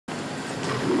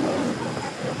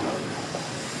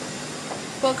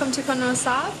Welcome to Colonel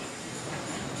Saab.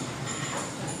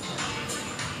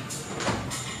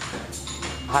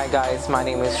 Hi guys, my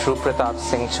name is Roop Partap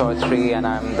Choudhary and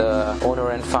I'm the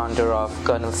owner and founder of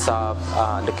Colonel Saab,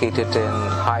 located in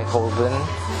High Holborn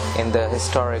in the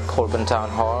historic Holborn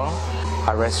Town Hall.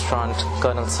 Our restaurant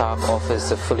Colonel Saab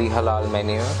offers a fully halal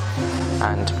menu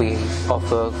and we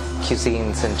offer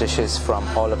cuisines and dishes from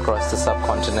all across the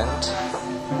subcontinent.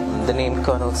 The name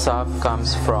Colonel Saab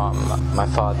comes from my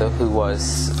father, who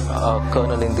was a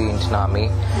colonel in the Indian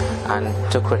Army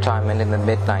and took retirement in the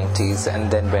mid-90s and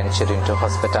then ventured into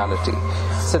hospitality.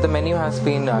 So the menu has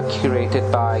been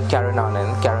curated by Karen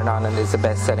Anand. Karen Anand is a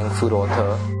best-selling food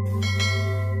author.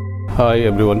 Hi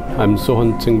everyone, I'm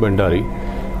Sohan Bhandari.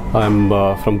 I'm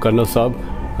from Colonel Saab.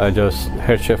 As a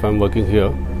head chef, I'm working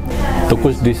here. तो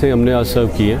कुछ डिशें हमने आज सर्व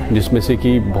की हैं, जिसमें से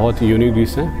कि बहुत यूनिक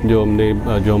डिश हैं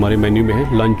जो हमारे मेन्यू में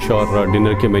है, लंच और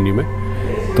डिनर के मेन्यू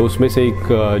में। तो उसमें से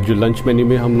एक जो लंच मेन्यू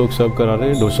में हम लोग सर्व करा रहे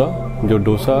हैं डोसा, जो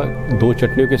डोसा 2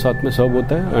 चटनियों के साथ में सर्व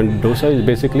होता है and dosa is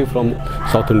basically from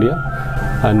south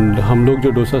India. And हम लोग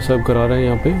जो डोसा सर्व करा रहे हैं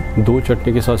यहाँ पे 2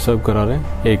 चटनी के साथ सर्व करा रहे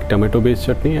हैं, एक टमाटो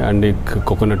बेस्ड चटनी एंड एक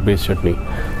coconut based chutney.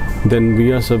 Then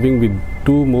we are serving with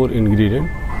 2 more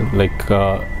ingredient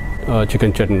like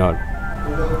chicken चटनाट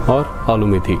और आलू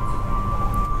मेथी।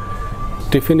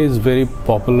 Tiffin is very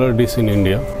popular dish in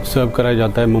India, सर्व कराया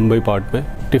जाता है मुंबई पार्ट में।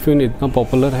 टिफ़िन इतना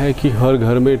पॉपुलर है कि हर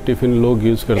घर में टिफ़िन लोग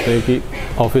यूज़ करते हैं कि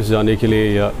ऑफिस जाने के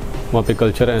लिए, या वहाँ पे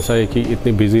कल्चर ऐसा है कि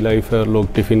इतनी बिजी लाइफ है और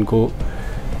लोग टिफ़िन को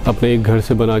अपने एक घर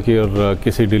से बना के और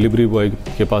किसी डिलीवरी बॉय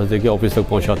के पास देके ऑफिस तक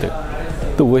पहुँचाते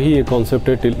हैं। तो वही एक कॉन्सेप्ट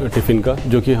है टिफ़िन का,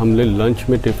 जो कि हमने लंच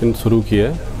में टिफ़िन शुरू किया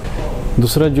है।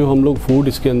 दूसरा जो हम लोग फूड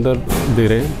इसके अंदर दे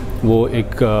रहे हैं वो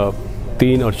एक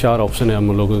 3 और 4 ऑप्शन है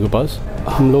हम लोगों के पास।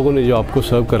 हम लोगों ने जो आपको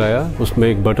सर्व कराया उसमें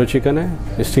एक बटर चिकन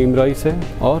है, स्टीम राइस है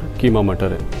और कीमा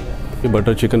मटर है। ये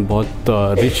बटर चिकन बहुत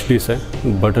रिच डिश है।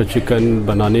 बटर चिकन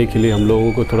बनाने के लिए हम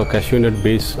लोगों को थोड़ा कैश्यू नट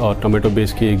बेस और टमाटो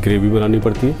बेस की एक ग्रेवी बनानी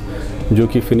पड़ती है, जो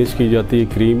कि फिनिश की जाती है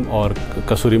क्रीम और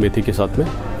कसूरी मेथी के साथ में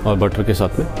और बटर के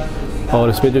साथ में। और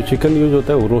इसमें जो चिकन यूज़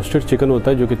होता है वो रोस्टेड चिकन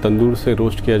होता है, जो कि तंदूर से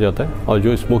रोस्ट किया जाता है, और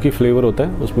जो स्मोकी फ्लेवर होता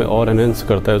है उसमें और एनहेंस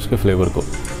करता है उसके फ्लेवर को।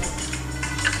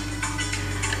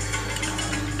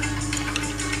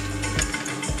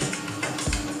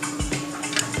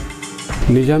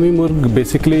 निजामी मुर्ग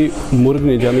बेसिकली मुर्ग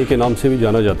निजामी के नाम से भी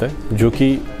जाना जाता है, जो कि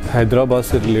हैदराबाद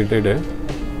से रिलेटेड है।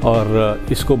 और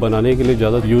इसको बनाने के लिए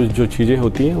ज़्यादा यूज़ जो चीज़ें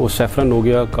होती हैं वो सैफ़रन हो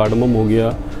गया, कार्डमम हो गया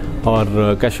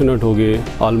और कैश्यू नट हो गए,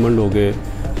 आलमंड हो गए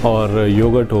और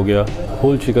योगर्ट हो गया।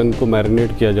 होल चिकन को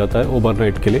मैरिनेट किया जाता है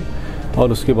ओवरनाइट के लिए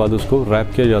और उसके बाद उसको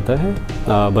रैप किया जाता है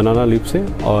बनाना लीफ से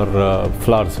और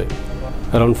फ्लावर से।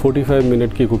 अराउंड 45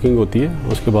 मिनट की कुकिंग होती है।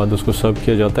 उसके बाद उसको सर्व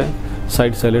किया जाता है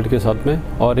साइड सैलेड के साथ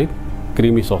में और एक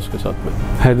क्रीमी सॉस के साथ में।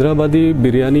 हैदराबादी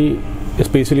बिरयानी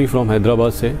स्पेशली फ्रॉम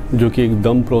हैदराबाद से, जो कि एक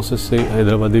दम प्रोसेस से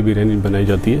हैदराबादी बिरयानी बनाई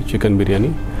जाती है, चिकन बिरयानी,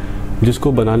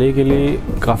 जिसको बनाने के लिए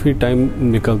काफ़ी टाइम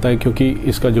निकलता है, क्योंकि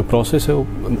इसका जो प्रोसेस है वो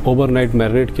ओवरनाइट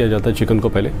मैरिनेट किया जाता है चिकन को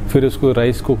पहले, फिर उसको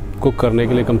राइस को कुक करने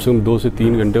के लिए कम से कम 2 से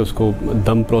 3 घंटे उसको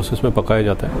दम प्रोसेस में पकाया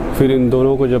जाता है। फिर इन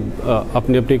दोनों को जब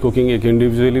अपनी अपनी कुकिंग एक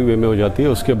इंडिविजुअली वे में हो जाती है,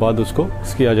 उसके बाद उसको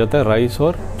किया जाता है राइस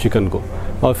और चिकन को,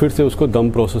 और फिर से उसको दम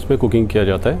प्रोसेस में कुकिंग किया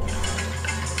जाता है।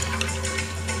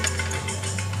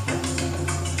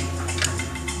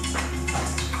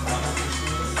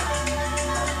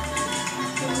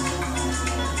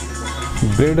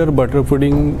 ब्रेड और बटर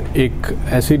पुडिंग एक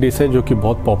ऐसी डिश है जो कि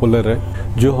बहुत पॉपुलर है,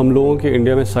 जो हम लोगों के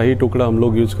इंडिया में शाही टुकड़ा हम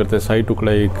लोग यूज़ करते हैं। शाही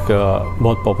टुकड़ा एक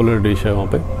बहुत पॉपुलर डिश है वहाँ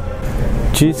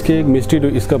पे। चीज़ केक, मिस्टी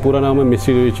डोई, इसका पूरा नाम है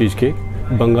मिस्टी डोई चीज़ केक।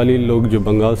 बंगाली लोग जो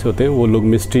बंगाल से होते हैं वो लोग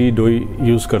मिस्टी डोई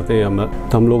यूज़ करते हैं।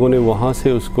 तो हम लोगों ने वहाँ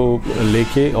से उसको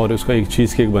लेके और उसका एक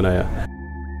चीज़ केक बनाया।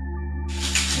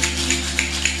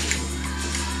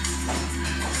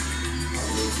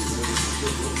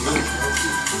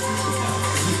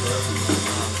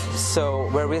 So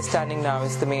where we're standing now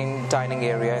is the main dining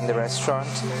area in the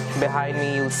restaurant. Behind me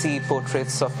you'll see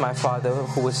portraits of my father,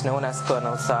 who was known as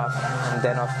Colonel Saab, and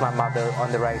then of my mother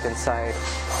on the right hand side.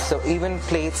 So even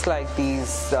plates like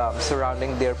these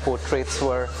surrounding their portraits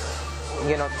were,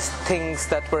 things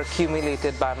that were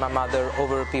accumulated by my mother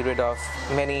over a period of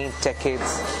many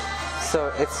decades. So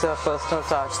it's a personal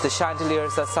touch. The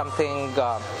chandeliers are something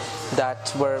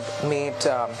that were made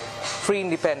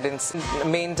pre-independence. The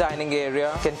main dining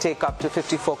area can take up to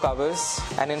 54 covers,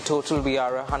 and in total we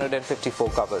are 154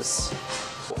 covers.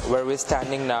 Where we're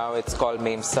standing now, it's called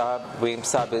Mem Saab. Mem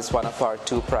Saab is one of our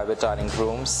 2 private dining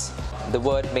rooms. The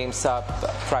word Mem Saab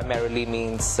primarily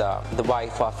means the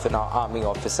wife of an army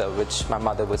officer, which my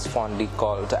mother was fondly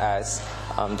called as.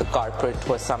 The carpet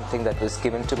was something that was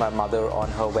given to my mother on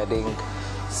her wedding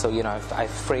So, I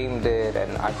framed it,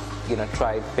 and I,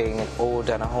 tried paying an ode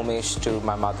and a homage to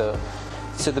my mother.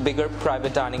 So the bigger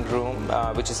private dining room,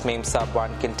 which is named Sub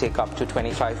 1, can take up to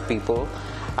 25 people.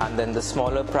 And then the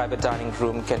smaller private dining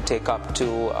room can take up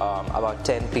to about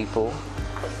 10 people.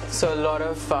 So a lot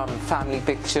of family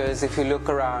pictures. If you look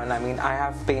around, I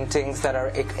have paintings that are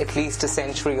at least a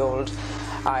century old.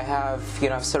 I have,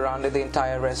 I've surrounded the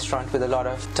entire restaurant with a lot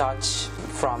of touch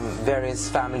from various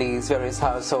families, various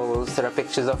households. There are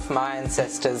pictures of my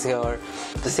ancestors here,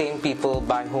 the same people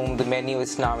by whom the menu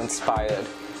is now inspired.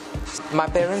 My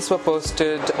parents were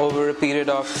posted over a period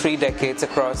of 3 decades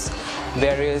across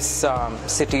various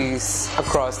cities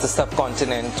across the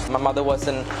subcontinent. My mother was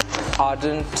an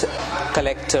ardent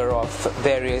collector of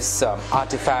various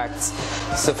artifacts.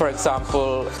 So, for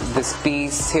example, this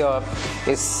piece here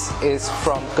is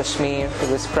from Kashmir. It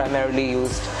was primarily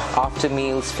used after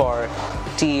meals for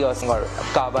tea or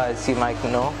kava, as you might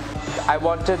know. I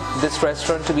wanted this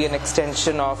restaurant to be an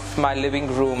extension of my living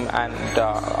room and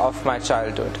of my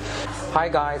childhood. Hi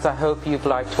guys, I hope you've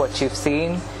liked what you've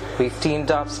seen. We've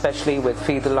teamed up specially with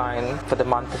Feed the Line for the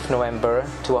month of November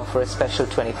to offer a special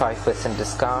 25%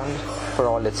 discount for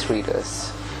all its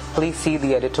readers. Please see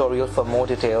the editorial for more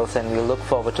details, and we'll look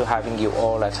forward to having you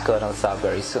all at Colonel Saab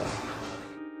very soon.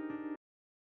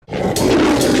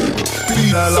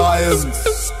 Feed the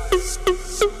lions.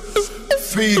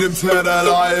 Feed them to the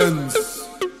lions.